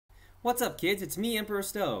What's up, kids? It's me, Emperor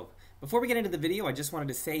Stove. Before we get into the video, I just wanted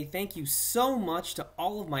to say thank you so much to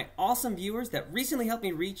all of my awesome viewers that recently helped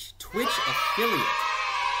me reach Twitch Affiliate.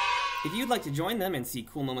 If you'd like to join them and see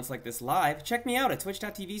cool moments like this live, check me out at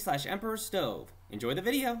twitch.tv/EmperorStove. Enjoy the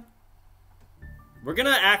video. We're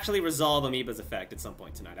gonna actually resolve Amoeba's effect at some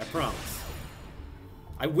point tonight, I promise.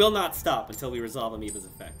 I will not stop until we resolve Amoeba's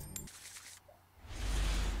effect.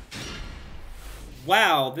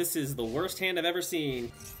 Wow, this is the worst hand I've ever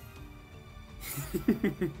seen.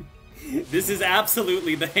 This is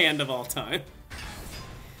absolutely the hand of all time.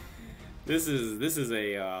 This is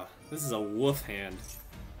a woof hand.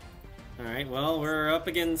 All right, well, we're up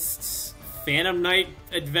against Phantom Knight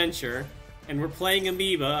Adventure, and we're playing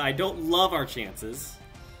Amoeba. I don't love our chances.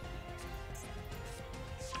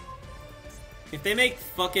 If they make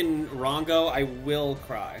fucking Rongo, I will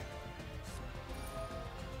cry.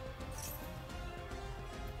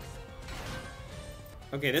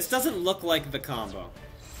 Okay, this doesn't look like the combo.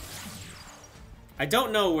 I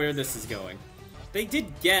don't know where this is going. They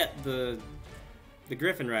did get the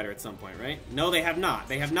Griffin Rider at some point, right? No, they have not.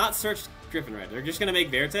 They have not searched Griffin Rider. They're just gonna make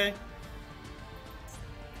Verte?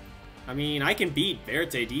 I mean, I can beat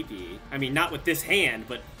Verte DP. I mean, not with this hand,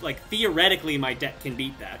 but, like, theoretically my deck can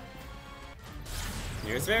beat that.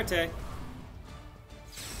 Here's Verte.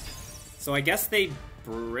 So I guess they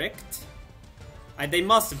bricked? They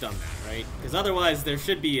must have done that, right? Because otherwise there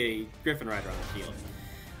should be a Griffin Rider on the field.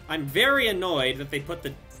 I'm very annoyed that they put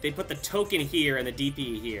the token here and the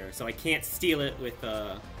DP here, so I can't steal it with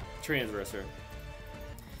Transverser.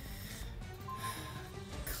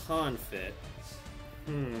 Confit.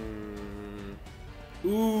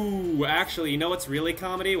 Ooh, actually, you know what's really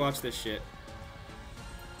comedy? Watch this shit.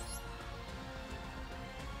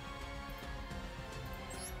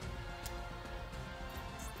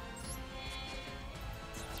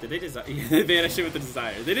 Did they they vanish it with the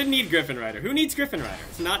desire? They didn't need Griffin Rider. Who needs Griffin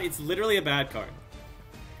Rider? It's literally a bad card.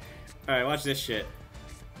 Alright, watch this shit.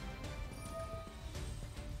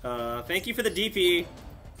 Thank you for the DP.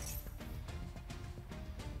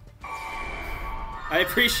 I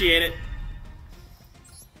appreciate it.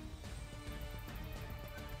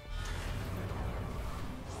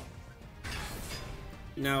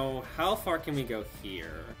 Now, how far can we go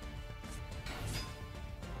here?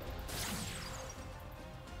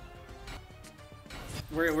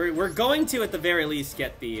 We're going to, at the very least,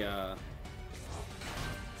 get the,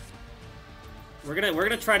 We're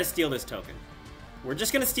gonna try to steal this token. We're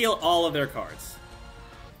just gonna steal all of their cards.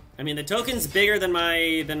 I mean, the token's bigger than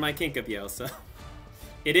my Kinkabyo, so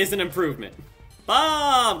it is an improvement.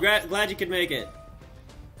 Bob! Glad you could make it.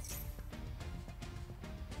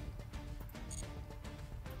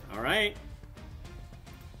 Alright.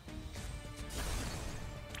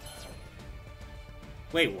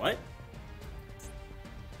 Wait, what?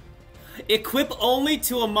 Equip only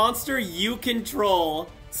to a monster you control.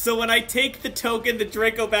 So when I take the token, the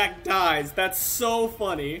Draco back dies. That's so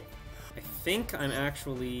funny. I think I'm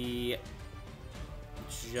actually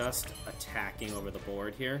just attacking over the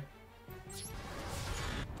board here.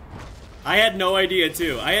 I had no idea,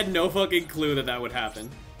 too. I had no fucking clue that that would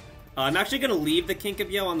happen. I'm actually gonna leave the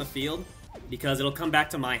Kinkabyo on the field because it'll come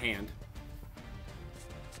back to my hand.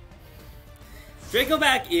 Draco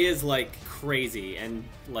back is, like, crazy and,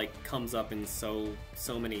 like, comes up in so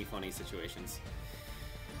many funny situations.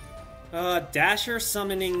 Dasher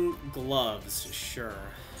summoning gloves, sure.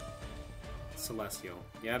 Celestial.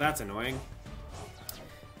 Yeah, that's annoying.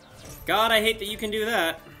 God, I hate that you can do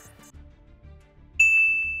that.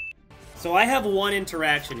 So I have one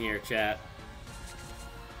interaction here, chat.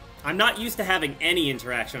 I'm not used to having any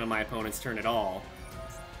interaction on my opponent's turn at all.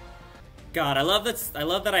 God, I love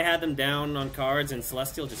that I had them down on cards and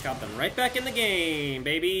Celestial just got them right back in the game,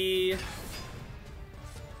 baby.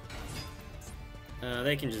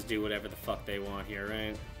 They can just do whatever the fuck they want here,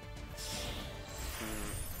 right?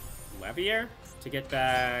 Levier? To get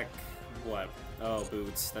back... what? Oh,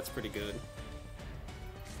 Boots. That's pretty good.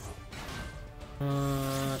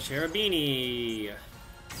 Cherubini.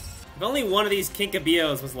 If only one of these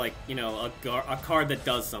Kinkabyos was like, you know, a card that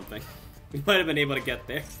does something. We might have been able to get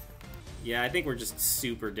there. Yeah, I think we're just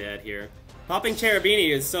super dead here. Popping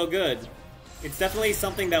Cherubini is so good. It's definitely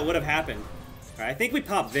something that would have happened. Right, I think we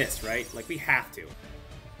pop this, right? Like, we have to.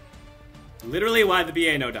 Literally, why the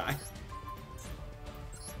BA no die?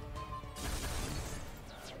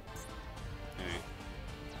 Alright.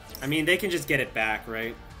 I mean, they can just get it back,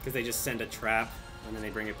 right? Because they just send a trap, and then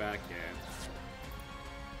they bring it back, yeah.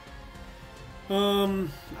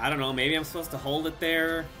 I don't know, maybe I'm supposed to hold it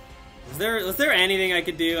there? Was there anything I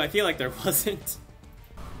could do? I feel like there wasn't.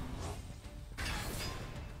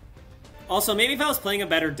 Also, maybe if I was playing a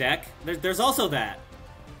better deck, there's also that.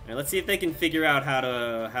 Alright, let's see if they can figure out how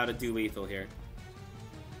to do lethal here.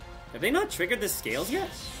 Have they not triggered the scales yet?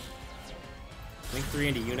 Link 3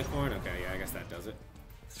 into Unicorn? Okay, yeah, I guess that does it.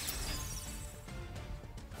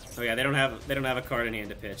 Oh yeah, they don't have a card in hand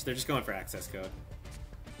to pitch. They're just going for access code.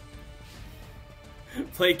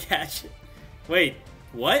 Play catch. Wait,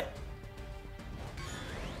 what?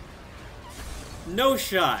 No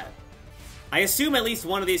shot. I assume at least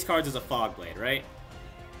one of these cards is a Fog Blade, right?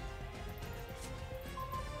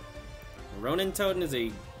 Ronin Totem is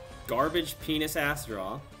a garbage penis ass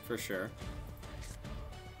draw, for sure.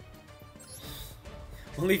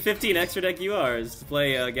 Only 15 extra deck URs to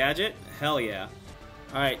play Gadget? Hell yeah.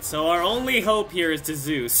 Alright, so our only hope here is to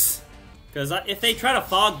Zeus. Because if they try to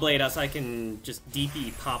Fog Blade us, I can just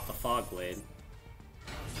DP pop the Fog Blade.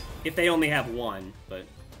 If they only have one, but...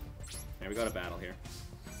 Alright, we go to battle here.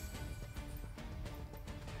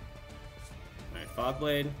 Alright, Fog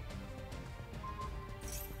Blade.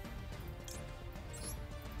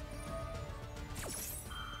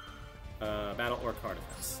 Battle or card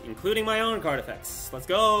effects. Including my own card effects. Let's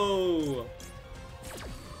go!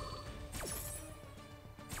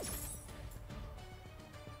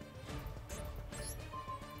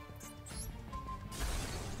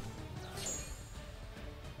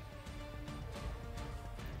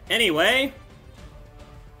 Anyway,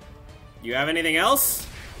 you have anything else?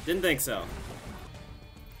 Didn't think so.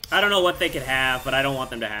 I don't know what they could have, but I don't want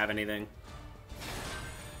them to have anything.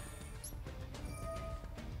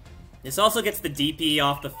 This also gets the DP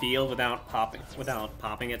off the field without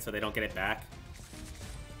popping it, so they don't get it back.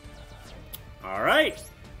 All right.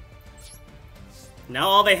 Now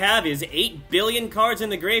all they have is 8 billion cards in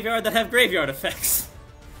the graveyard that have graveyard effects.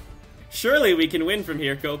 Surely we can win from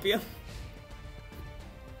here, Copia.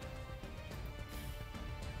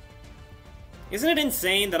 Isn't it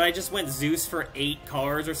insane that I just went Zeus for 8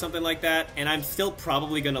 cards or something like that, and I'm still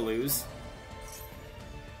probably gonna lose?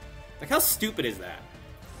 Like, how stupid is that?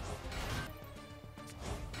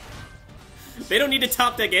 They don't need to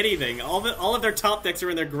top deck anything. All of their top decks are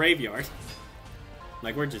in their graveyard.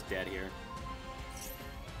 Like, we're just dead here.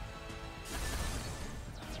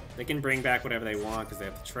 They can bring back whatever they want because they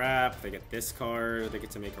have the trap. They get this card. They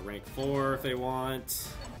get to make a rank 4 if they want.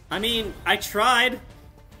 I mean, I tried.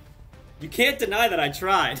 You can't deny that I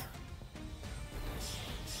tried.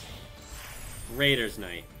 Raiders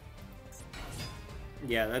Night.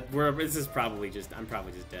 Yeah, this is probably just... I'm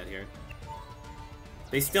probably just dead here.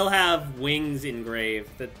 They still have Wings Engrave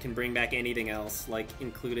that can bring back anything else, like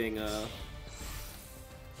including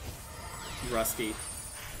Rusty.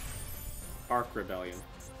 Arc Rebellion.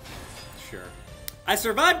 Sure. I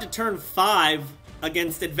survived to turn 5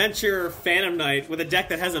 against Adventure Phantom Knight with a deck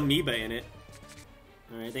that has Amoeba in it.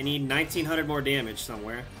 Alright, they need 1900 more damage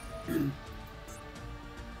somewhere.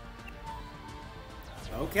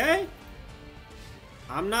 Okay.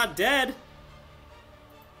 I'm not dead.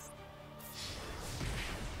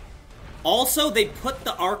 Also, they put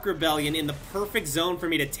the Arc Rebellion in the perfect zone for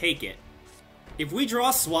me to take it. If we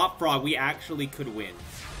draw Swap Frog, we actually could win.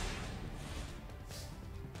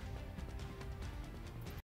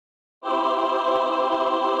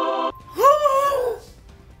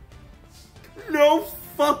 No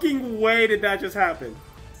fucking way did that just happen.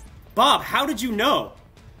 Bob, how did you know?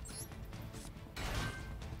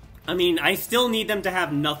 I mean, I still need them to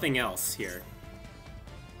have nothing else here.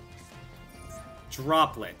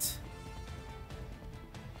 Droplet.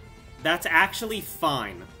 That's actually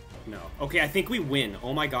fine. No. Okay, I think we win.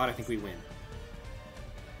 Oh my god, I think we win.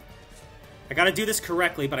 I gotta do this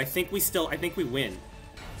correctly, but I think we win.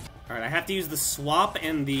 Alright, I have to use the swap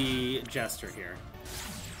and the Jester here.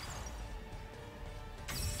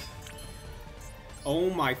 Oh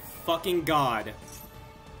my fucking god.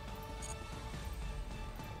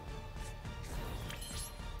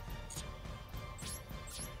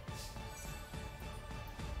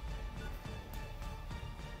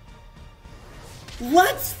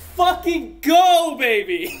 Let's fucking go,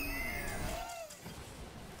 baby!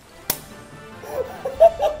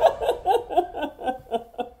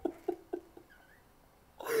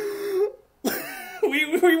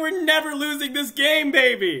 we were never losing this game,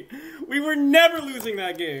 baby! We were never losing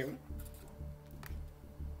that game.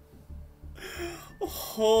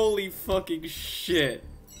 Holy fucking shit.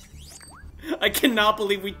 I cannot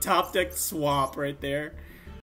believe we top decked swap right there.